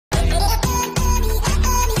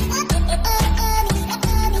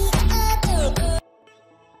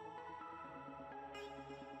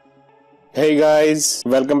Hey guys,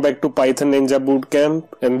 welcome back to Python Ninja Bootcamp.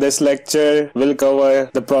 In this lecture, we'll cover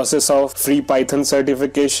the process of free Python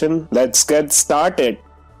certification. Let's get started.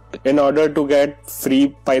 In order to get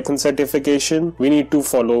free Python certification, we need to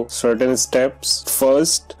follow certain steps.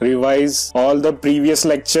 First, revise all the previous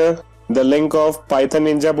lecture. The link of Python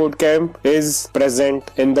Ninja Bootcamp is present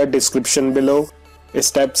in the description below.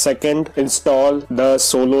 Step second, install the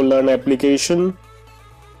Solo Learn application.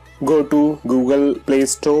 Go to Google Play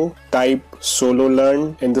Store, type Solo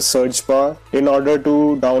Learn in the search bar. In order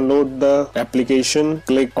to download the application,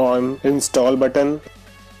 click on Install button.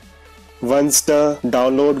 Once the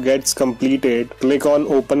download gets completed, click on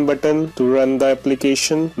Open button to run the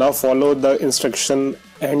application. Now follow the instruction.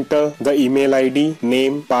 Enter the email ID,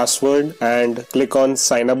 name, password and click on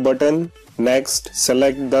Sign Up button. Next,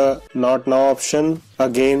 select the Not Now option.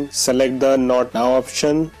 Again, select the Not Now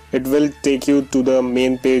option. It will take you to the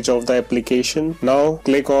main page of the application. Now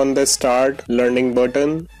click on the Start Learning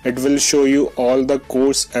button. It will show you all the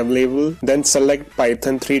course available. Then select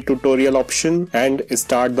Python 3 tutorial option and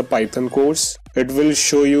start the Python course. It will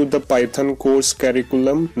show you the Python course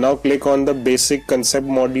curriculum. Now click on the Basic Concept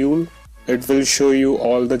module. It will show you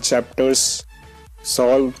all the chapters.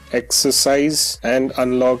 Solve exercise and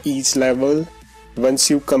unlock each level.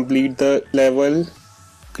 Once you complete the level,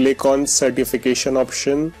 click on certification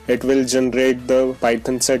option. It will generate the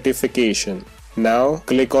Python certification. Now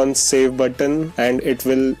click on save button and it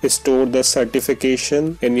will store the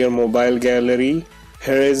certification in your mobile gallery.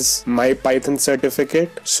 Here is my Python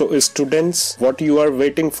certificate. So students, what you are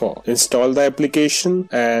waiting for? Install the application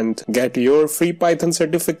and get your free Python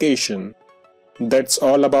certification. That's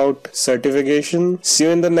all about certification. See you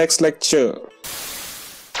in the next lecture.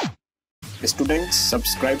 Students,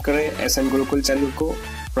 subscribe करें SM Gurukul channel को.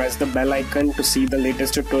 Press the bell icon to see the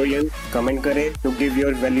latest tutorial. Comment करें to give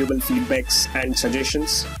your valuable feedbacks and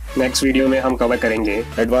suggestions. Next video में हम cover करेंगे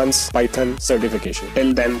Advanced Python Certification.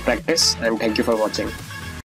 Till then, practice and thank you for watching.